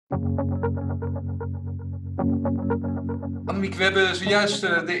Annemieke, we hebben zojuist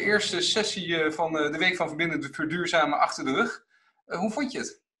de eerste sessie van de Week van Verbindend Verduurzamen achter de rug. Hoe vond je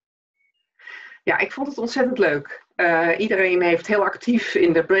het? Ja, ik vond het ontzettend leuk. Iedereen heeft heel actief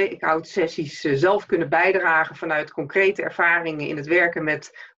in de breakout sessies zelf kunnen bijdragen vanuit concrete ervaringen in het werken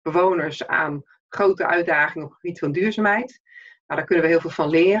met bewoners aan grote uitdagingen op het gebied van duurzaamheid. Nou, daar kunnen we heel veel van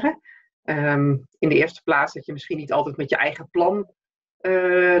leren. In de eerste plaats dat je misschien niet altijd met je eigen plan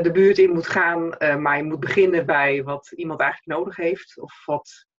de buurt in moet gaan, maar je moet beginnen bij wat iemand eigenlijk nodig heeft of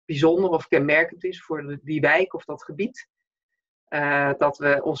wat bijzonder of kenmerkend is voor die wijk of dat gebied. Dat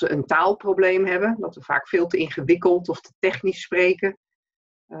we een taalprobleem hebben, dat we vaak veel te ingewikkeld of te technisch spreken.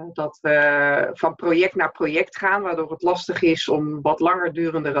 Dat we van project naar project gaan, waardoor het lastig is om wat langer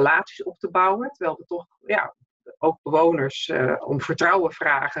durende relaties op te bouwen. Terwijl we toch ook bewoners om vertrouwen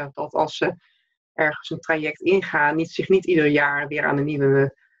vragen dat als ze ergens een traject ingaan, zich niet ieder jaar weer aan een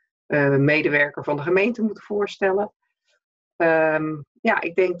nieuwe medewerker van de gemeente moeten voorstellen.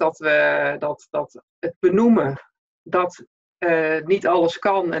 Ik denk dat het benoemen dat niet alles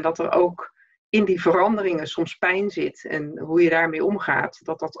kan en dat er ook in die veranderingen soms pijn zit en hoe je daarmee omgaat,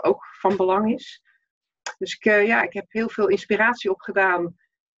 dat ook van belang is. Dus ik heb heel veel inspiratie opgedaan,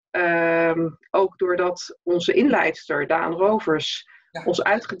 ook doordat onze inleidster Daan Rovers ons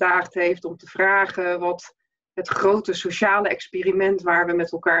uitgedaagd heeft om te vragen wat het grote sociale experiment waar we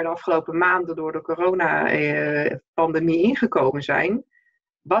met elkaar de afgelopen maanden door de coronapandemie ingekomen zijn,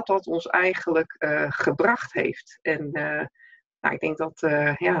 wat dat ons eigenlijk gebracht heeft. En ik denk dat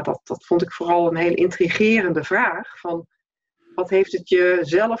vond ik vooral een heel intrigerende vraag. Van wat heeft het je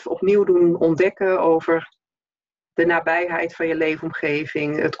zelf opnieuw doen ontdekken over de nabijheid van je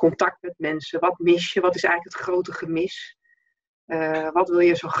leefomgeving, het contact met mensen, wat mis je, wat is eigenlijk het grote gemis? Wat wil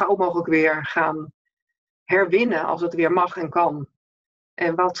je zo gauw mogelijk weer gaan herwinnen als het weer mag en kan?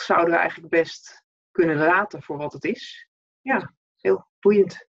 En wat zouden we eigenlijk best kunnen laten voor wat het is? Ja, heel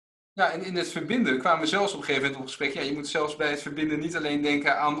boeiend. Ja, en in het verbinden kwamen we zelfs op een gegeven moment op gesprek. Ja, je moet zelfs bij het verbinden niet alleen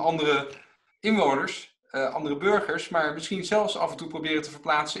denken aan andere inwoners, andere burgers, maar misschien zelfs af en toe proberen te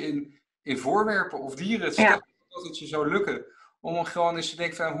verplaatsen in voorwerpen of dieren. Stel dat het je zou lukken om gewoon eens te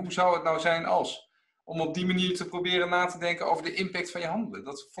denken van hoe zou het nou zijn als? Om op die manier te proberen na te denken over de impact van je handelen.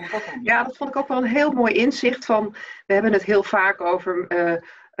 Dat vond ik ook wel. Ja, dat vond ik ook wel een heel mooi inzicht van. We hebben het heel vaak over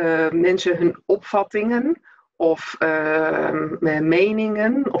mensen hun opvattingen of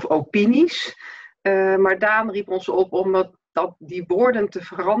meningen of opinies. Maar Daan riep ons op om die woorden te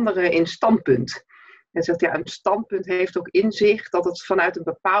veranderen in standpunt. Hij zegt een standpunt heeft ook inzicht dat het vanuit een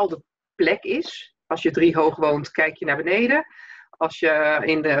bepaalde plek is. Als je 3 hoog woont, kijk je naar beneden. Als je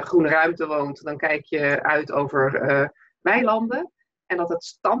in de groene ruimte woont, dan kijk je uit over weilanden. En dat het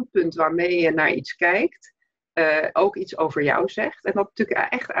standpunt waarmee je naar iets kijkt, ook iets over jou zegt. En dat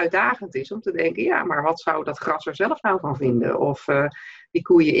natuurlijk echt uitdagend is om te denken, maar wat zou dat gras er zelf nou van vinden? Of die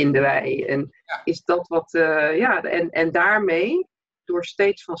koeien in de wei. En is dat wat, en daarmee, door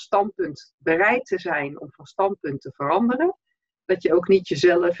steeds van standpunt bereid te zijn om van standpunt te veranderen, dat je ook niet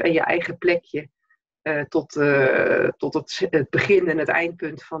jezelf en je eigen plekje tot het begin en het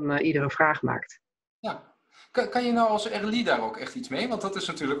eindpunt van iedere vraag maakt. Ja. Kan je nou als RLI daar ook echt iets mee? Want dat is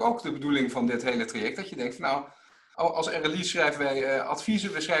natuurlijk ook de bedoeling van dit hele traject. Dat je denkt, als RLI schrijven wij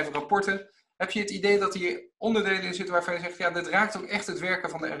adviezen, we schrijven rapporten. Heb je het idee dat hier onderdelen in zitten waarvan je zegt, dit raakt ook echt het werken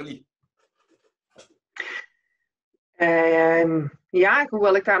van de RLI?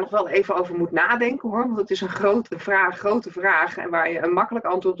 Hoewel ik daar nog wel even over moet nadenken hoor. Want het is een grote vraag en waar je een makkelijk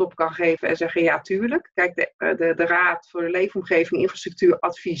antwoord op kan geven en zeggen ja, tuurlijk. Kijk, de Raad voor de Leefomgeving en Infrastructuur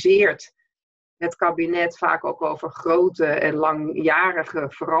adviseert het kabinet vaak ook over grote en langjarige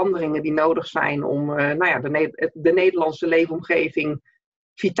veranderingen die nodig zijn om de Nederlandse leefomgeving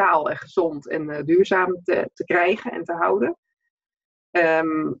vitaal en gezond en duurzaam te krijgen en te houden.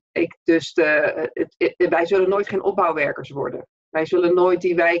 Wij zullen nooit geen opbouwwerkers worden. Wij zullen nooit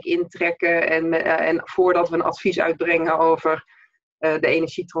die wijk intrekken en voordat we een advies uitbrengen over de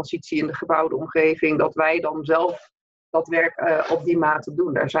energietransitie in de gebouwde omgeving, dat wij dan zelf dat werk op die mate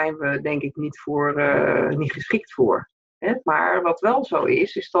doen. Daar zijn we denk ik niet geschikt voor. Maar wat wel zo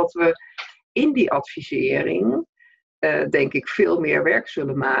is dat we in die advisering denk ik veel meer werk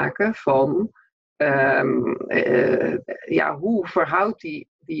zullen maken van hoe verhoudt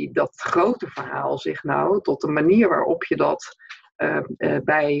dat grote verhaal zich nou tot de manier waarop je dat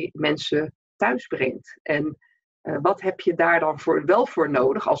bij mensen thuis brengt. En wat heb je daar dan wel voor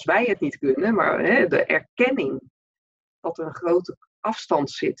nodig als wij het niet kunnen, maar de erkenning dat er een grote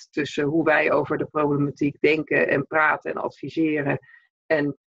afstand zit tussen hoe wij over de problematiek denken en praten en adviseren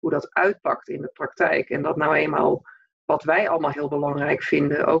en hoe dat uitpakt in de praktijk. En dat nou eenmaal wat wij allemaal heel belangrijk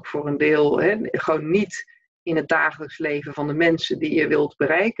vinden, ook voor een deel, gewoon niet in het dagelijks leven van de mensen die je wilt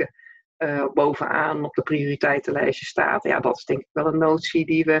bereiken, bovenaan op de prioriteitenlijstje staat. Ja, dat is denk ik wel een notie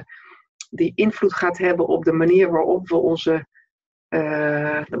die invloed gaat hebben op de manier waarop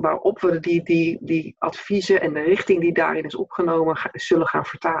we die adviezen en de richting die daarin is opgenomen zullen gaan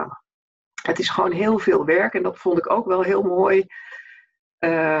vertalen. Het is gewoon heel veel werk en dat vond ik ook wel heel mooi.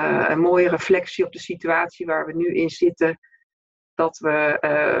 Een mooie reflectie op de situatie waar we nu in zitten. Dat we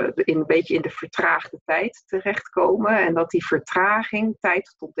een beetje in de vertraagde tijd terechtkomen. En dat die vertraging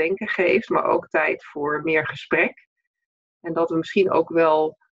tijd tot denken geeft, maar ook tijd voor meer gesprek. En dat we misschien ook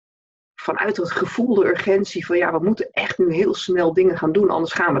wel vanuit het gevoel, de urgentie van ja, we moeten echt nu heel snel dingen gaan doen,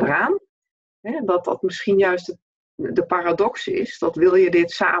 anders gaan we eraan. Dat misschien juist de paradox is, dat wil je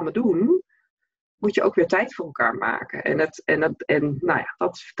dit samen doen, moet je ook weer tijd voor elkaar maken. En nou ja,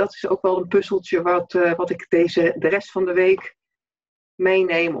 dat is ook wel een puzzeltje wat ik de rest van de week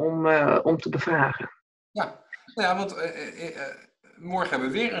meeneem om te bevragen. Ja, want morgen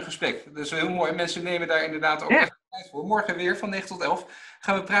hebben we weer een gesprek. Dat is heel mooi. Mensen nemen daar inderdaad ook echt tijd voor. Morgen weer van 9 tot 11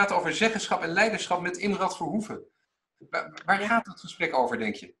 gaan we praten over zeggenschap en leiderschap met Imrad Verhoeven. Waar gaat het gesprek over,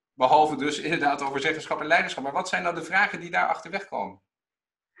 denk je? Behalve dus inderdaad over zeggenschap en leiderschap. Maar wat zijn nou de vragen die daar achterweg komen?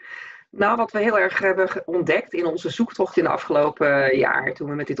 Nou, wat we heel erg hebben ontdekt in onze zoektocht in de afgelopen jaar, toen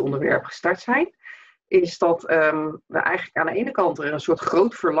we met dit onderwerp gestart zijn, is dat we eigenlijk aan de ene kant er een soort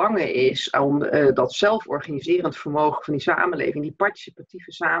groot verlangen is om dat zelforganiserend vermogen van die samenleving, die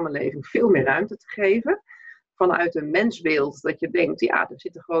participatieve samenleving, veel meer ruimte te geven. Vanuit een mensbeeld dat je denkt, ja, er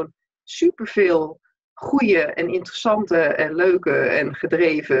zitten gewoon superveel goede en interessante en leuke en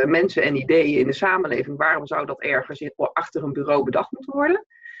gedreven mensen en ideeën in de samenleving. Waarom zou dat ergens achter een bureau bedacht moeten worden?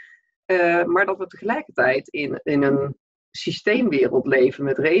 Maar dat we tegelijkertijd in een systeemwereld leven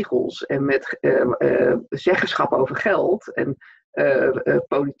met regels en met zeggenschap over geld en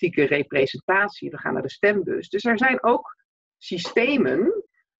politieke representatie. We gaan naar de stembus. Dus er zijn ook systemen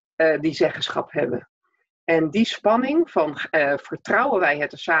die zeggenschap hebben. En die spanning van vertrouwen wij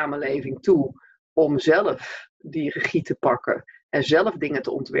het de samenleving toe om zelf die regie te pakken en zelf dingen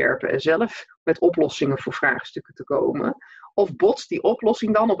te ontwerpen en zelf met oplossingen voor vraagstukken te komen. Of botst die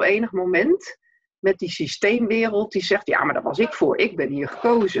oplossing dan op enig moment met die systeemwereld die zegt, ja, maar daar was ik voor, ik ben hier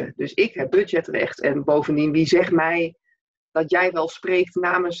gekozen. Dus ik heb budgetrecht en bovendien, wie zegt mij dat jij wel spreekt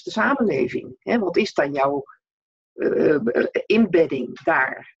namens de samenleving? Wat is dan jouw inbedding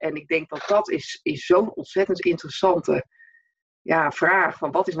daar? En ik denk dat is zo'n ontzettend interessante vraag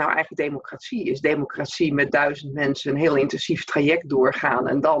van wat is nou eigenlijk democratie? Is democratie met 1000 mensen een heel intensief traject doorgaan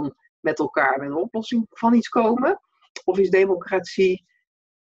en dan met elkaar met een oplossing van iets komen? Of is democratie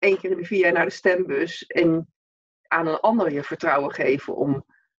 1 keer in de 4 jaar naar de stembus en aan een ander je vertrouwen geven om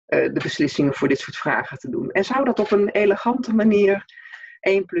de beslissingen voor dit soort vragen te doen? En zou dat op een elegante manier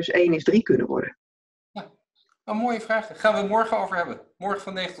 1 + 1 = 3 kunnen worden? Ja, een mooie vraag. Daar gaan we het morgen over hebben. Morgen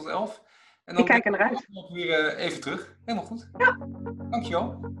van 9 tot 11. En dan ik kijk er naar uit. Weer even terug. Helemaal goed. Ja.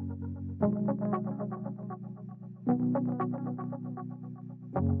 Dankjewel.